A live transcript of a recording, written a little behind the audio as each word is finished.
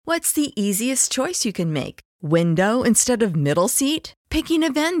What's the easiest choice you can make? Window instead of middle seat? Picking a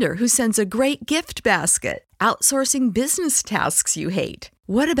vendor who sends a great gift basket? Outsourcing business tasks you hate?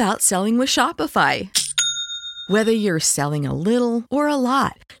 What about selling with Shopify? Whether you're selling a little or a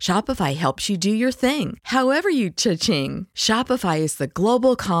lot, Shopify helps you do your thing, however you cha-ching. Shopify is the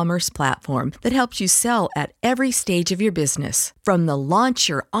global commerce platform that helps you sell at every stage of your business. From the launch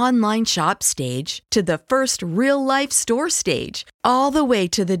your online shop stage to the first real-life store stage, all the way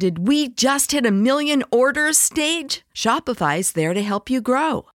to the did we just hit a million orders stage. Shopify's there to help you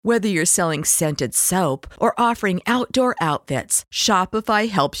grow. Whether you're selling scented soap or offering outdoor outfits, Shopify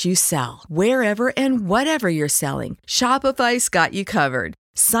helps you sell. Wherever and whatever you're selling, Shopify's got you covered.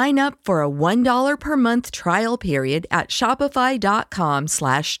 Sign up for a $1 per month trial period at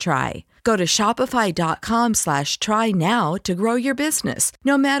shopify.com/try. Go to shopify.com/try now to grow your business,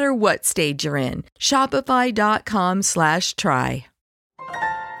 no matter what stage you're in. Shopify.com/try.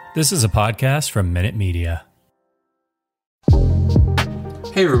 This is a podcast from Minute Media.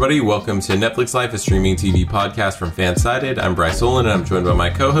 Hey everybody, welcome to Netflix Life, a streaming TV podcast from Fansided. I'm Bryce Olin and I'm joined by my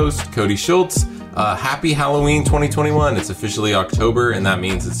co-host, Cody Schultz. Happy Halloween 2021. It's officially October and that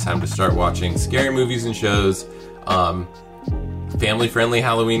means it's time to start watching scary movies and shows, family-friendly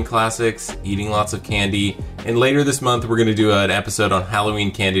Halloween classics, eating lots of candy, and later this month we're going to do an episode on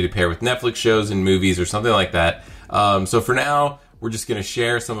Halloween candy to pair with Netflix shows and movies or something like that. So for now, we're just going to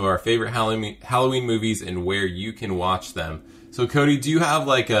share some of our favorite Halloween movies and where you can watch them. So Cody, do you have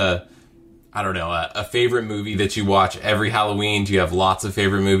like a favorite movie that you watch every Halloween? Do you have lots of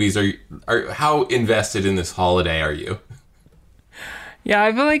favorite movies? How invested in this holiday are you? Yeah,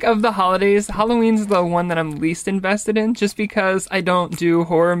 I feel like of the holidays, Halloween's the one that I'm least invested in, just because I don't do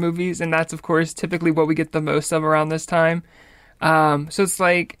horror movies, and that's, of course, typically what we get the most of around this time. So it's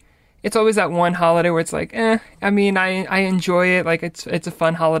like, it's always that one holiday where it's like, I mean, I enjoy it, like, it's a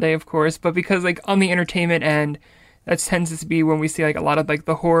fun holiday, of course, but because, like, on the entertainment end, that tends to be when we see, like, a lot of, like,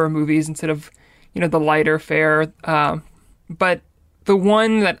 the horror movies instead of, you know, the lighter fare. But the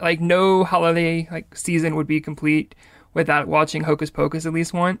one that, like, no holiday, like, season would be complete without watching Hocus Pocus at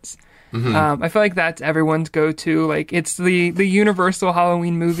least once. Mm-hmm. I feel like that's everyone's go-to. Like, it's the universal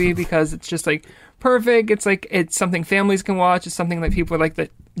Halloween movie because it's just, like, perfect. It's, like, it's something families can watch. It's something that people, like,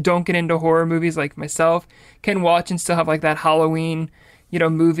 that don't get into horror movies like myself can watch and still have, like, that Halloween, you know,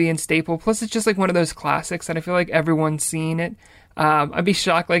 movie and staple. Plus, it's just, like, one of those classics that I feel like everyone's seen it. I'd be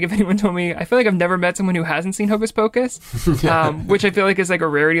shocked, like, if anyone told me. I feel like I've never met someone who hasn't seen Hocus Pocus, which I feel like is, like, a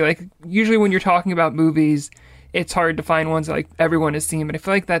rarity. Like, usually when you're talking about movies, it's hard to find ones that, like, everyone has seen. But I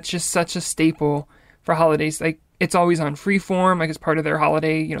feel like that's just such a staple for holidays. Like, it's always on Freeform, like, it's part of their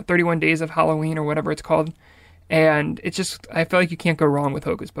holiday, you know, 31 Days of Halloween or whatever it's called. And it's just, I feel like you can't go wrong with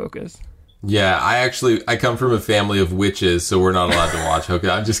Hocus Pocus. Yeah, I come from a family of witches, so we're not allowed to watch Hocus.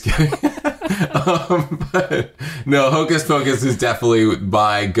 I'm just kidding. But no, Hocus Pocus is definitely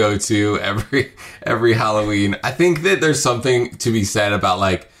my go-to every Halloween. I think that there's something to be said about,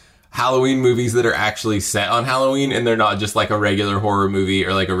 like, Halloween movies that are actually set on Halloween and they're not just like a regular horror movie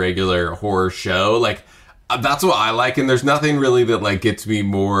or like a regular horror show. Like, that's what I like, and there's nothing really that, like, gets me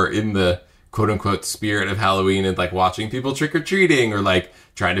more in the quote-unquote spirit of Halloween and, like, watching people trick-or-treating or, like,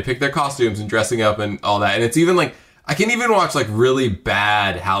 trying to pick their costumes and dressing up and all that. And it's even, like, I can even watch, like, really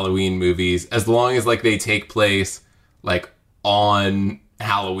bad Halloween movies as long as, like, they take place, like, on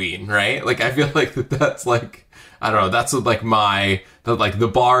Halloween, right? Like, I feel like that's, like, I don't know, that's, like,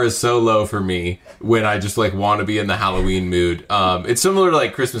 the bar is so low for me when I just, like, want to be in the Halloween mood. It's similar to,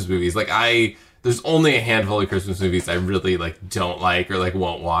 like, Christmas movies. Like, there's only a handful of Christmas movies I really, like, don't like or, like,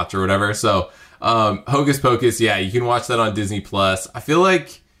 won't watch or whatever. So, Hocus Pocus, yeah, you can watch that on Disney Plus. I feel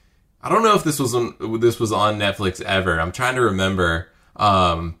like, I don't know if this was on Netflix ever. I'm trying to remember.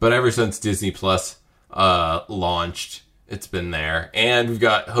 But ever since Disney Plus launched, it's been there. And we've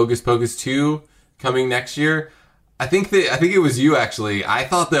got Hocus Pocus 2 coming next year. I think it was you, actually. I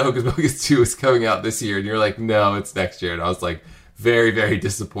thought that Hocus Pocus 2 was coming out this year, and you're like, no, it's next year. And I was like, very, very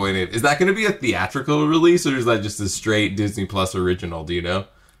disappointed. Is that going to be a theatrical release, or is that just a straight Disney Plus original? Do you know?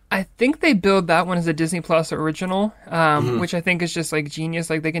 I think they build that one as a Disney Plus original, which I think is just, like, genius.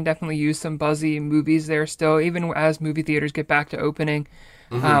 Like, they can definitely use some buzzy movies there still, even as movie theaters get back to opening.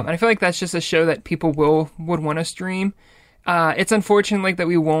 And I feel like that's just a show that people would want to stream. It's unfortunate, like, that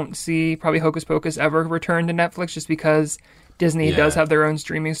we won't see probably Hocus Pocus ever return to Netflix just because Disney does have their own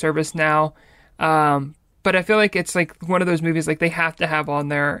streaming service now. But I feel like it's, like, one of those movies, like, they have to have on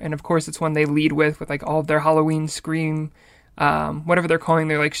there. And, of course, it's one they lead with, like, all of their Halloween Scream, whatever they're calling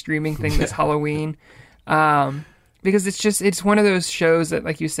their, like, streaming thing this Halloween. Because it's one of those shows that,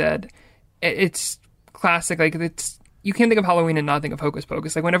 like you said, it's classic. Like, you can't think of Halloween and not think of Hocus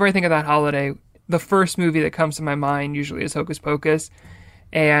Pocus. Like, whenever I think of that holiday, the first movie that comes to my mind usually is Hocus Pocus.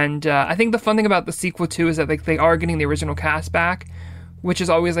 And I think the fun thing about the sequel too is that like they are getting the original cast back, which is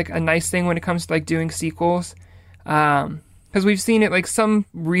always like a nice thing when it comes to like doing sequels. Because we've seen it like some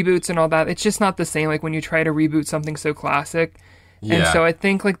reboots and all that. It's just not the same like when you try to reboot something so classic. Yeah. And so I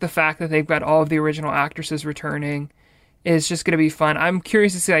think like the fact that they've got all of the original actresses returning is just going to be fun. I'm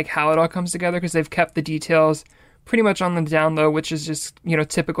curious to see like how it all comes together because they've kept the details pretty much on the down low, which is just, you know,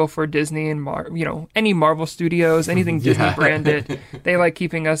 typical for Disney and any Marvel Studios, anything Disney branded. They like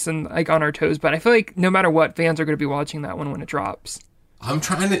keeping us on our toes. But I feel like no matter what, fans are going to be watching that one when it drops. I'm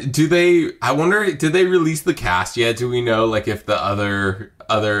trying to. I wonder, did they release the cast yet? Do we know like if the other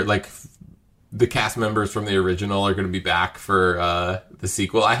like the cast members from the original are going to be back for the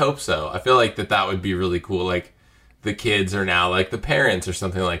sequel? I hope so. I feel like that would be really cool. Like the kids are now like the parents or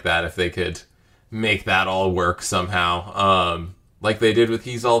something like that. If they could make that all work somehow, like they did with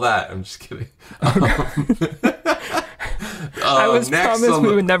He's All That. I'm just kidding. I was promised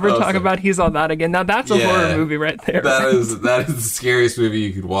we would never talk about He's All That again. Now that's a horror movie right there. That is the scariest movie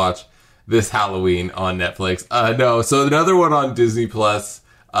you could watch this Halloween on Netflix. No, so another one on Disney Plus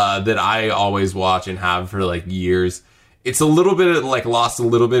that I always watch and have for like years. It's a little bit like lost a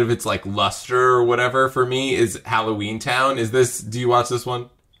little bit of its like luster or whatever for me is Halloween Town. Do you watch this one?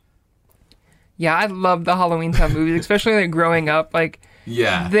 Yeah, I love the Halloween Town movies, especially like growing up. Like,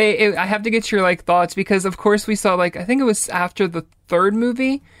 yeah, I have to get your like thoughts because, of course, we saw like I think it was after the third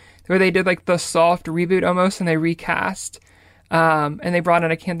movie where they did like the soft reboot almost, and they recast, and they brought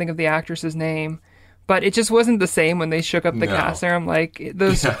in I can't think of the actress's name, but it just wasn't the same when they shook up the cast there. I'm like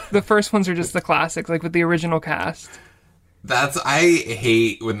the first ones are just the classics, like with the original cast. I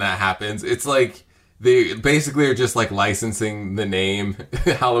hate when that happens. It's like they basically are just like licensing the name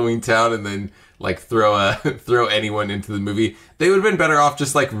Halloween Town and then like throw anyone into the movie. They would have been better off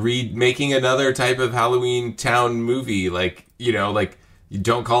just like making another type of Halloween Town movie. Like, you know, like you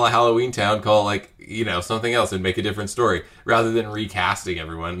don't call it Halloween Town, call it like, you know, something else and make a different story rather than recasting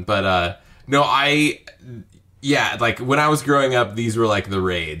everyone. But no, like when I was growing up, these were like the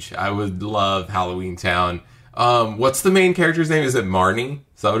rage. I would love Halloween Town. What's the main character's name? Is it Marnie?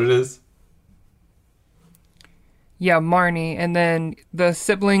 Is that what it is? Yeah, Marnie. And then the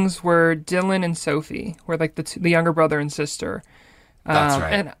siblings were Dylan and Sophie, were like the younger brother and sister. That's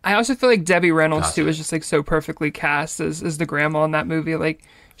right. And I also feel like Debbie Reynolds, too, is just like so perfectly cast as the grandma in that movie. Like,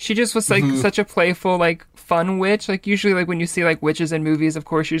 she just was like such a playful, like fun witch. Like, usually, like when you see like witches in movies, of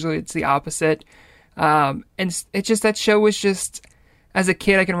course, usually it's the opposite. And it's just that show was just, as a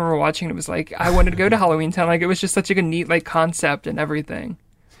kid, I can remember watching it. It was like, I wanted to go to Halloween Town. Like, it was just such like a neat like concept and everything.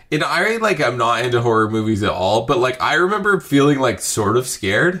 And I'm not into horror movies at all, but like I remember feeling like sort of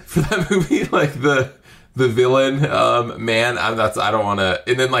scared for that movie, like the villain, man. I don't want to.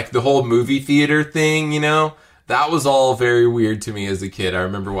 And then like the whole movie theater thing, you know, that was all very weird to me as a kid. I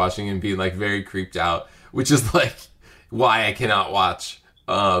remember watching and being like very creeped out, which is like why I cannot watch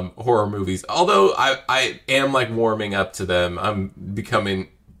horror movies. Although I am like warming up to them. I'm becoming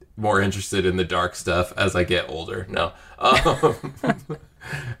more interested in the dark stuff as I get older. No.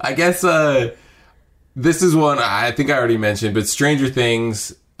 I guess this is one I think I already mentioned, but Stranger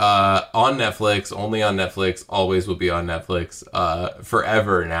Things on Netflix, only on Netflix, always will be on Netflix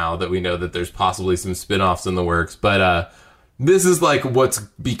forever now that we know that there's possibly some spin-offs in the works. But this is like what's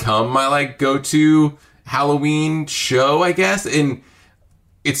become my like go-to Halloween show, I guess. And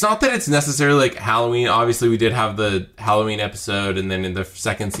it's not that it's necessarily like Halloween. Obviously, we did have the Halloween episode, and then in the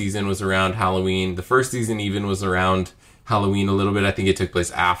second season was around Halloween. The first season even was around Halloween a little bit. I think it took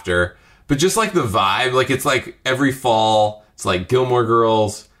place after. But just like the vibe, like it's like every fall, it's like Gilmore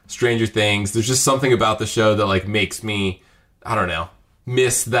Girls, Stranger Things. There's just something about the show that like makes me, I don't know,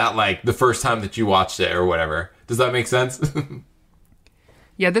 miss that like the first time that you watched it or whatever. Does that make sense?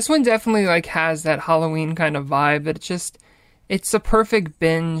 Yeah, this one definitely like has that Halloween kind of vibe. It's a perfect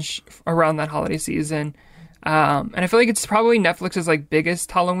binge around that holiday season. And I feel like it's probably Netflix's like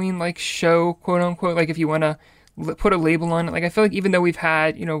biggest Halloween like show, quote unquote. Like if you want to put a label on it. Like I feel like even though we've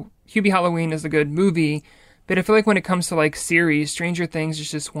had, you know, Hubie Halloween is a good movie, but I feel like when it comes to like series, Stranger Things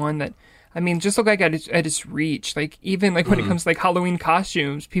is just one that, I mean, just look like at its reach. Like even like when it comes to like Halloween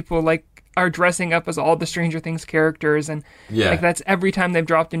costumes, people like are dressing up as all the Stranger Things characters, and like that's every time they've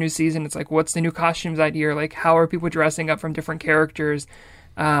dropped a new season, it's like, what's the new costumes idea? Like how are people dressing up from different characters?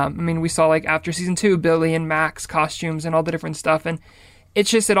 I mean, we saw like after season 2, Billy and Max costumes and all the different stuff, and it's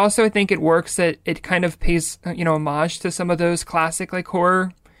just, it also, I think it works that it kind of pays, you know, homage to some of those classic like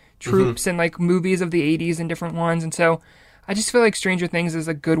horror tropes and like movies of the 80s and different ones. And so I just feel like Stranger Things is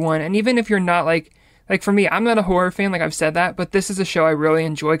a good one. And even if you're not like like for me, I'm not a horror fan, like I've said that, but this is a show I really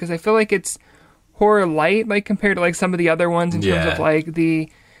enjoy because I feel like it's horror light, like compared to like some of the other ones in terms of like the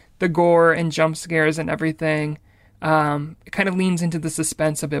gore and jump scares and everything. It kind of leans into the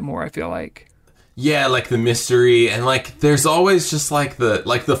suspense a bit more, I feel like. Yeah, like the mystery, and like there's always just like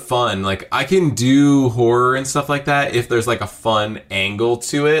the fun. Like I can do horror and stuff like that if there's like a fun angle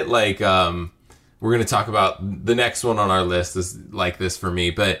to it. Like we're gonna talk about the next one on our list is like this for me,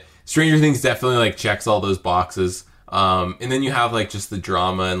 but Stranger Things definitely like checks all those boxes. And then you have like just the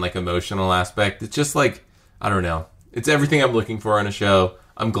drama and like emotional aspect. It's just like, I don't know. It's everything I'm looking for in a show.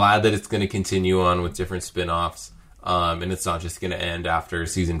 I'm glad that it's going to continue on with different spin-offs. And it's not just going to end after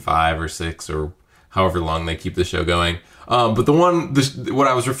season 5 or 6 or however long they keep the show going. But what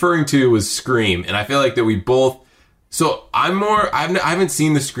I was referring to was Scream. And I feel like that we both, so I haven't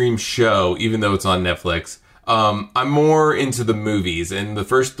seen the Scream show, even though it's on Netflix. I'm more into the movies, and the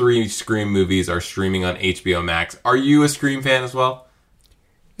first 3 Scream movies are streaming on HBO Max. Are you a Scream fan as well?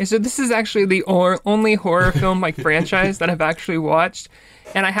 Yeah, so this is actually the only horror film like franchise that I've actually watched,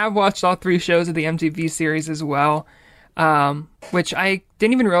 and I have watched all 3 shows of the MTV series as well, which I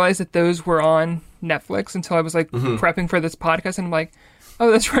didn't even realize that those were on Netflix until I was like prepping for this podcast, and I'm like,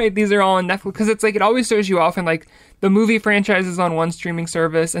 oh, that's right, these are all on Netflix, because it's like it always shows you off in like the movie franchise is on one streaming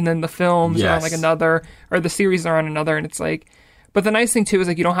service, and then the films are on like another, or the series are on another, and it's like, but the nice thing too is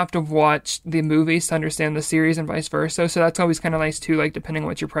like you don't have to watch the movies to understand the series and vice versa, so that's always kind of nice too, like depending on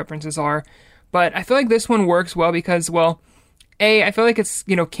what your preferences are. But I feel like this one works well because, well, I feel like it's,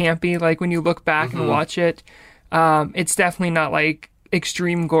 you know, campy, like when you look back and watch it, it's definitely not like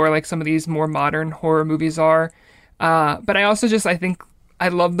extreme gore like some of these more modern horror movies are, but I also just, I think I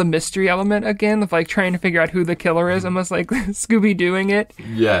love the mystery element again of like trying to figure out who the killer is, almost like Scooby-Dooing it.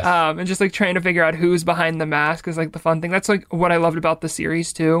 Yes. And just like trying to figure out who's behind the mask is like the fun thing. That's like what I loved about the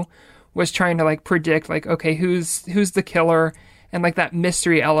series too, was trying to like predict like, okay, who's the killer, and like that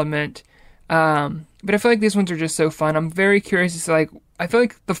mystery element. But I feel like these ones are just so fun. I'm very curious as to like, I feel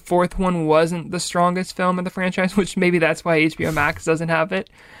like the 4th one wasn't the strongest film in the franchise, which maybe that's why HBO Max doesn't have it.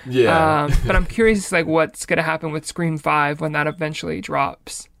 Yeah. But I'm curious like what's going to happen with Scream 5 when that eventually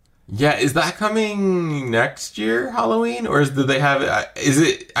drops. Yeah, is that coming next year, Halloween? Or did they have it? Is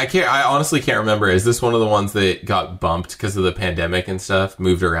it, I honestly can't remember. Is this one of the ones that got bumped because of the pandemic and stuff,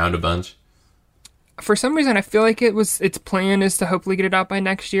 moved around a bunch? For some reason, I feel like its plan is to hopefully get it out by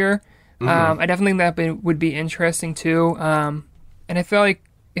next year. I definitely think that would be interesting too. And I feel like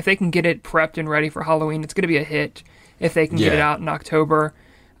if they can get it prepped and ready for Halloween, it's going to be a hit if they can get it out in October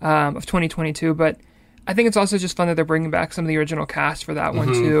of 2022. But I think it's also just fun that they're bringing back some of the original cast for that one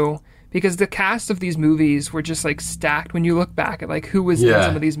too. Because the cast of these movies were just like stacked when you look back at like who was in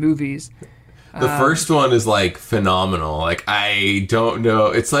some of these movies. The first one is like phenomenal. Like, I don't know.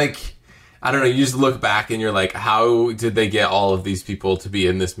 It's like, I don't know, you just look back and you're like, how did they get all of these people to be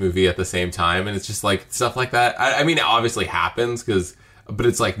in this movie at the same time? And it's just like stuff like that. I mean, it obviously happens, but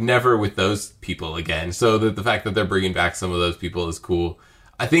it's like never with those people again. So the fact that they're bringing back some of those people is cool.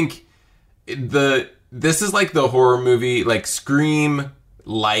 I think this is like the horror movie, like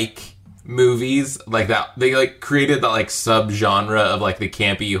Scream-like movies like that. They like created that like subgenre of like the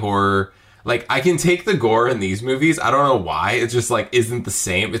campy horror. Like, I can take the gore in these movies. I don't know why. It's just like isn't the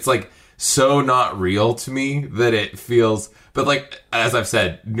same. It's like so not real to me that it feels, but like, as I've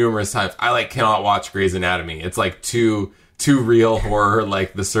said numerous times, I like cannot watch Grey's Anatomy. It's like too real horror,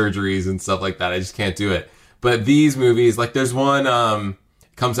 like the surgeries and stuff like that. I just can't do it. But these movies, like there's one,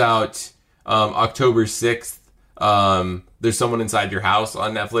 comes out, October 6th. There's Someone Inside Your House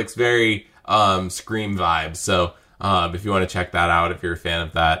on Netflix. Very, Scream vibes. So, if you want to check that out, if you're a fan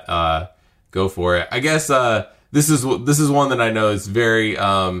of that, go for it. I guess, this is one that I know is very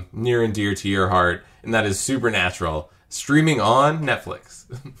near and dear to your heart, and that is Supernatural, streaming on Netflix.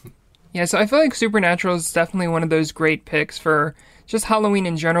 Yeah, so I feel like Supernatural is definitely one of those great picks for just Halloween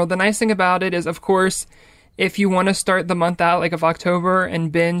in general. The nice thing about it is, of course, if you want to start the month out like of October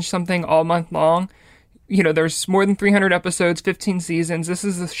and binge something all month long, you know, there's more than 300 episodes, 15 seasons. This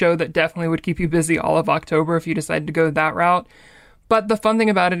is a show that definitely would keep you busy all of October if you decided to go that route. But the fun thing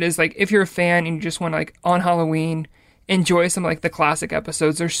about it is, like, if you're a fan and you just want to, like, on Halloween, enjoy some, like, the classic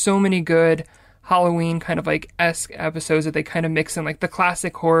episodes. There's so many good Halloween kind of, like, esque episodes that they kind of mix in, like, the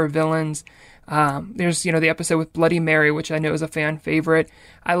classic horror villains. There's, you know, the episode with Bloody Mary, which I know is a fan favorite.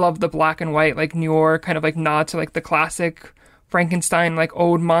 I love the black and white, like, noir kind of, like, nod to, like, the classic Frankenstein, like,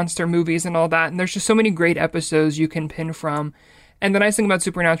 old monster movies and all that. And there's just so many great episodes you can pin from. And the nice thing about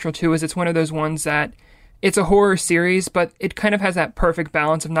Supernatural, too, is it's one of those ones that it's a horror series, but it kind of has that perfect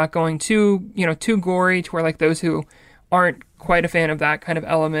balance of not going too gory to where like those who aren't quite a fan of that kind of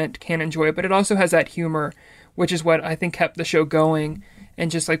element, can enjoy it, but it also has that humor, which is what I think kept the show going. And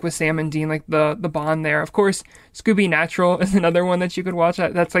just like with Sam and Dean, like the bond there. Of course, Scooby Natural is another one that you could watch.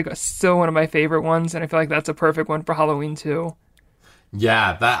 That's like still one of my favorite ones, and I feel like that's a perfect one for Halloween too.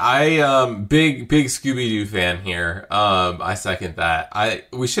 Yeah, that I big Scooby Doo fan here. I second that.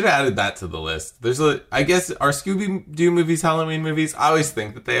 We should have added that to the list. I guess, are Scooby Doo movies Halloween movies? I always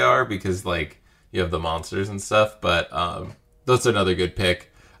think that they are because like you have the monsters and stuff. But that's another good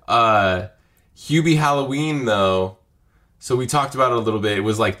pick. Hubie Halloween though. So we talked about it a little bit. It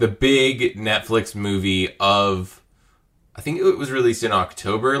was like the big Netflix movie of, I think it was released in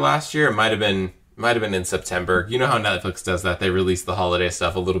October last year. It might have been in September. You know how Netflix does that. They release the holiday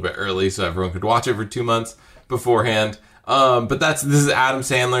stuff a little bit early so everyone could watch it for 2 months beforehand. But this is Adam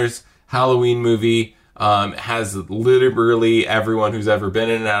Sandler's Halloween movie. Has literally everyone who's ever been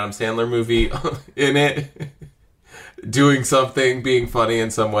in an Adam Sandler movie in it. Doing something, being funny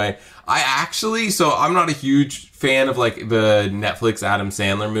in some way. So I'm not a huge fan of like the Netflix Adam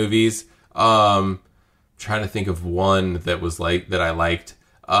Sandler movies. Trying to think of one that was like, that I liked.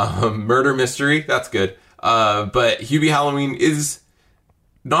 Murder Mystery, that's good. But Hubie Halloween is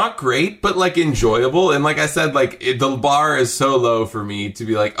not great, but like enjoyable. And like I said, like the bar is so low for me to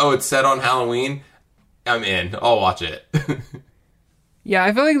be like, oh, it's set on Halloween. I'm in. I'll watch it. Yeah,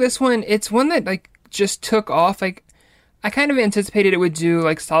 I feel like this one, it's one that like just took off. Like, I kind of anticipated it would do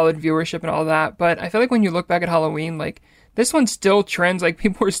like solid viewership and all that, but I feel like when you look back at Halloween, like this one still trends, like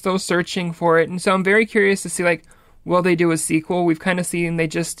people are still searching for it. And so I'm very curious to see like, will they do a sequel? We've kind of seen, they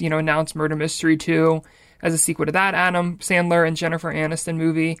just, announced Murder Mystery 2 as a sequel to that Adam Sandler and Jennifer Aniston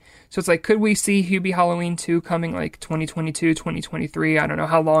movie. So it's like, could we see Hubie Halloween 2 coming like 2022, 2023? I don't know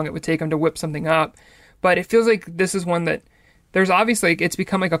how long it would take them to whip something up, but it feels like this is one that there's obviously, like, it's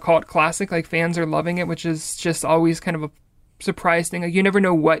become like a cult classic, like fans are loving it, which is just always kind of a surprise thing. Like you never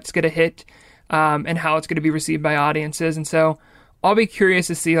know what's going to hit and how it's going to be received by audiences. And so I'll be curious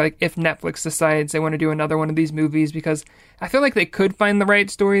to see like if Netflix decides they want to do another one of these movies, because I feel like they could find the right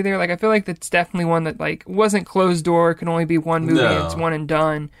story there. Like I feel like that's definitely one that like wasn't closed door, can only be one movie, and it's one and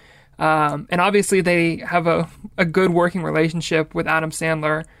done. And obviously they have a good working relationship with Adam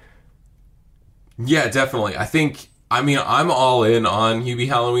Sandler. Yeah, definitely. I'm all in on Hubie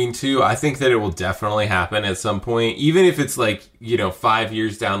Halloween 2. I think that it will definitely happen at some point, even if it's like, 5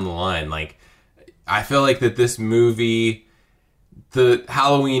 years down the line. Like, I feel like that this movie, the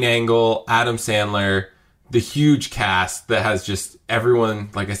Halloween angle, Adam Sandler, the huge cast that has just everyone,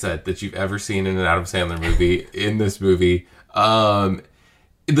 like I said, that you've ever seen in an Adam Sandler movie in this movie.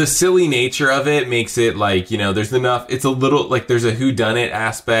 The silly nature of it makes it like, there's enough, it's a little like there's a whodunit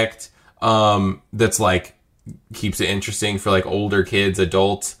aspect that's like keeps it interesting for like older kids,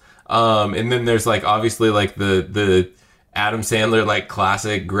 adults. And then there's like obviously like the Adam Sandler like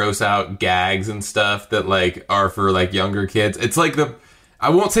classic gross out gags and stuff that like are for like younger kids. It's like I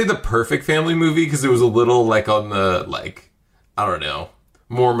won't say the perfect family movie because it was a little like on the like, I don't know,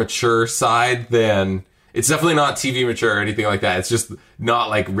 more mature side than, it's definitely not TV mature or anything like that. It's just not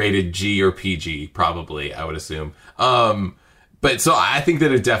like rated G or PG probably, I would assume. But so I think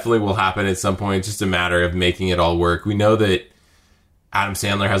that it definitely will happen at some point. It's just a matter of making it all work. We know that Adam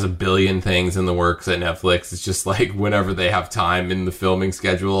Sandler has a billion things in the works at Netflix. It's just like whenever they have time in the filming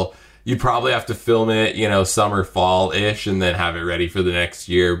schedule, you probably have to film it, summer, fall-ish, and then have it ready for the next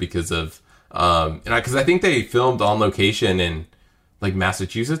year because of, because I think they filmed on location in like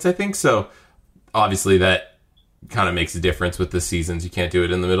Massachusetts, I think. So obviously that kind of makes a difference with the seasons. You can't do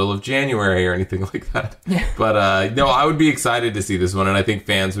it in the middle of January or anything like that. Yeah. But no, I would be excited to see this one, and I think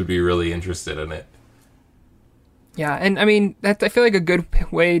fans would be really interested in it. Yeah, and I mean, that's, I feel like a good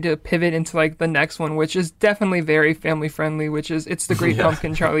way to pivot into like the next one, which is definitely very family friendly, which is It's the Great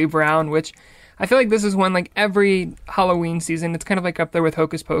Pumpkin, Charlie Brown, which I feel like this is one like every Halloween season, it's kind of like up there with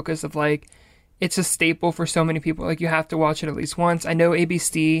Hocus Pocus of like, it's a staple for so many people. Like you have to watch it at least once. I know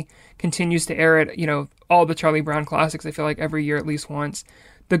ABC continues to air it, all the Charlie Brown classics, I feel like every year at least once.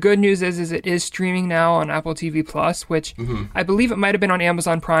 The good news is it is streaming now on Apple TV Plus, which I believe it might have been on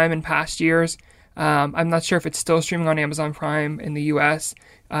Amazon Prime in past years. I'm not sure if it's still streaming on Amazon Prime in the US.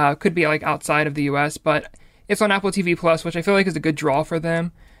 Could be like outside of the US, but it's on Apple TV Plus, which I feel like is a good draw for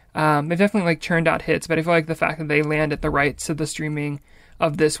them. They've definitely like churned out hits, but I feel like the fact that they landed the rights to the streaming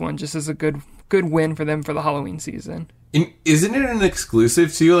of this one just is a good win for them for the Halloween season. Isn't it an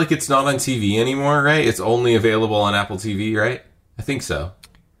exclusive too? Like it's not on TV anymore, right? It's only available on Apple TV, right? I think so.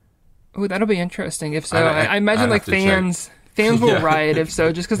 Oh, that'll be interesting. If so, I imagine like fans will riot if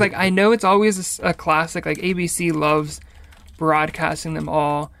so, just because like I know it's always a classic. Like ABC loves broadcasting them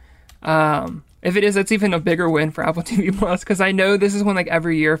all. If it is, that's even a bigger win for Apple TV Plus, because I know this is one like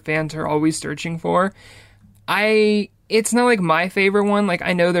every year fans are always searching for. It's not like my favorite one. Like,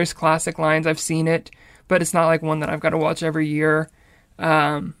 I know there's classic lines, I've seen it, but it's not like one that I've got to watch every year.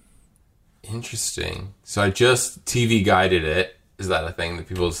 Interesting. So I just TV guided it. Is that a thing that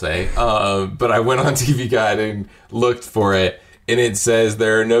people say? But I went on TV Guide and looked for it, and it says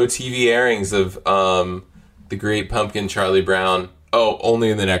there are no TV airings of The Great Pumpkin, Charlie Brown. Oh, only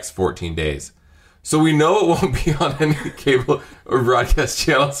in the next 14 days. So we know it won't be on any cable or broadcast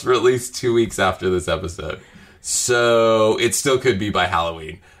channels for at least 2 weeks after this episode. So it still could be by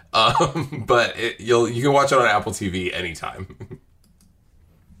Halloween. But you can watch it on Apple TV anytime.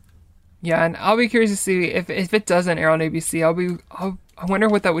 Yeah, and I'll be curious to see if it doesn't air on ABC. I wonder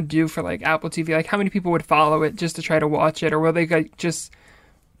what that would do for like Apple TV. Like, how many people would follow it just to try to watch it, or will they like, just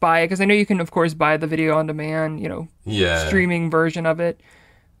buy it? Because I know you can, of course, buy the video on demand, streaming version of it.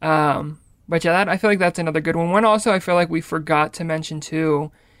 But yeah, I feel like that's another good one. One also I feel like we forgot to mention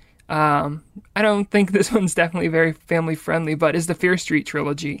too. I don't think this one's definitely very family friendly, but is the Fear Street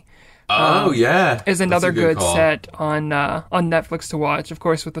trilogy. Yeah, is another good set on Netflix to watch. Of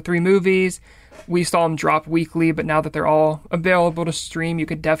course, with the 3 movies, we saw them drop weekly, but now that they're all available to stream, you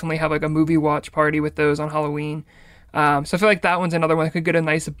could definitely have like a movie watch party with those on Halloween. So I feel like that one's another one that could get a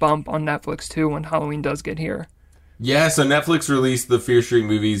nice bump on Netflix too when Halloween does get here. Yeah, so Netflix released the Fear Street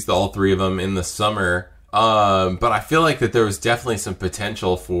movies, all 3 of them, in the summer. But I feel like that there was definitely some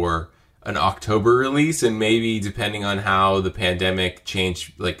potential for an October release, and maybe depending on how the pandemic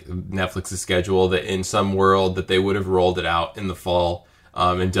changed like Netflix's schedule, that in some world that they would have rolled it out in the fall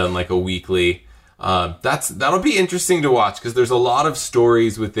and done like a weekly. That'll be interesting to watch, because there's a lot of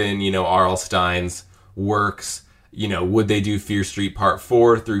stories within, R.L. Stine's works. Would they do Fear Street Part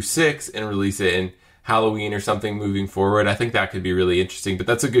 4 through 6 and release it in Halloween or something moving forward? I think that could be really interesting, but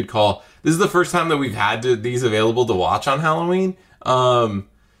that's a good call. This is the first time that we've had these available to watch on Halloween.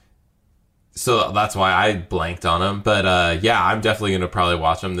 So that's why I blanked on them. But yeah, I'm definitely going to probably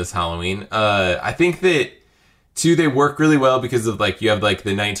watch them this Halloween. I think that, too, they work really well because of, like, you have, like,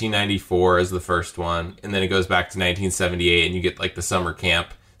 the 1994 as the first one, and then it goes back to 1978, and you get, like, the summer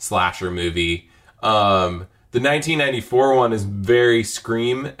camp slasher movie. The 1994 one is very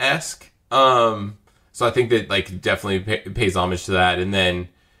Scream-esque. So I think that, like, definitely pays homage to that. And then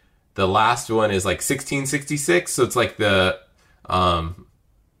the last one is, like, 1666, so it's, like, the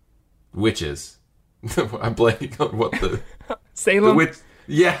witches. I'm blanking on what the... Salem?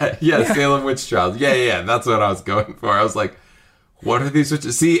 Yeah, Salem Witch Trials. Yeah, that's what I was going for. I was like, what are these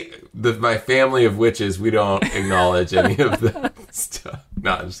witches? See, my family of witches, we don't acknowledge any of that stuff.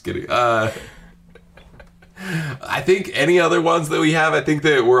 No, I'm just kidding. I think any other ones that we have, I think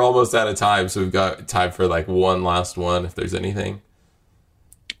that we're almost out of time, so we've got time for like one last one, if there's anything.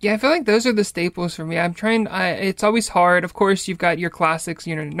 Yeah, I feel like those are the staples for me. It's always hard. Of course, you've got your classics,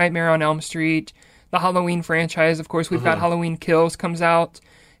 Nightmare on Elm Street, the Halloween franchise. Of course, we've got Halloween Kills comes out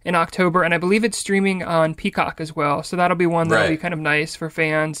in October, and I believe it's streaming on Peacock as well. So that'll be one that'll be kind of nice for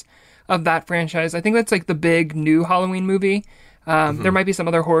fans of that franchise. I think that's like the big new Halloween movie. There might be some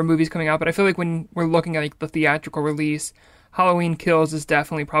other horror movies coming out, but I feel like when we're looking at like the theatrical release, Halloween Kills is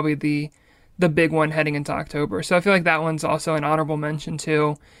definitely probably the big one heading into October. So I feel like that one's also an honorable mention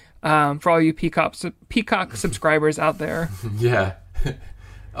too, for all you Peacock subscribers out there. Yeah.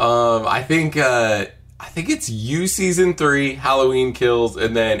 I think it's You Season 3, Halloween Kills,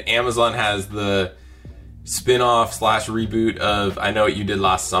 and then Amazon has the spin-off / reboot of I Know What You Did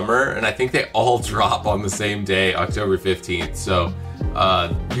Last Summer, and I think they all drop on the same day, October 15th. So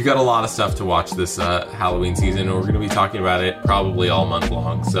you got a lot of stuff to watch this Halloween season, and we're going to be talking about it probably all month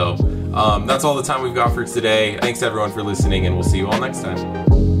long. So that's all the time we've got for today. Thanks everyone for listening, and we'll see you all next time.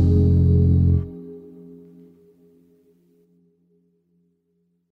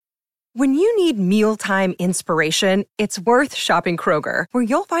 When you need mealtime inspiration, it's worth shopping Kroger, where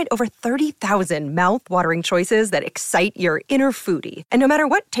you'll find over 30,000 mouth-watering choices that excite your inner foodie. And no matter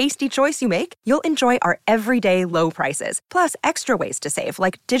what tasty choice you make, you'll enjoy our everyday low prices, plus extra ways to save,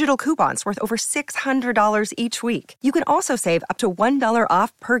 like digital coupons worth over $600 each week. You can also save up to $1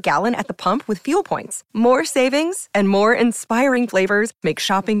 off per gallon at the pump with fuel points. More savings and more inspiring flavors make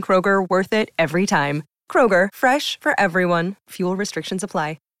shopping Kroger worth it every time. Kroger, fresh for everyone. Fuel restrictions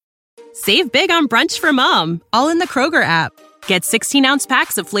apply. Save big on brunch for mom, all in the Kroger app. Get 16-ounce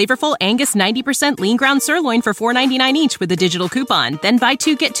packs of flavorful Angus 90% lean ground sirloin for $4.99 each with a digital coupon. Then buy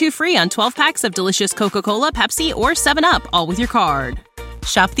 2, get 2 free on 12 packs of delicious Coca-Cola, Pepsi, or 7-Up, all with your card.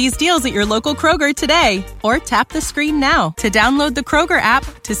 Shop these deals at your local Kroger today, or tap the screen now to download the Kroger app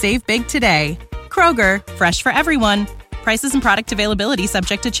to save big today. Kroger, fresh for everyone. Prices and product availability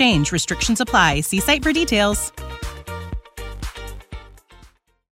subject to change. Restrictions apply. See site for details.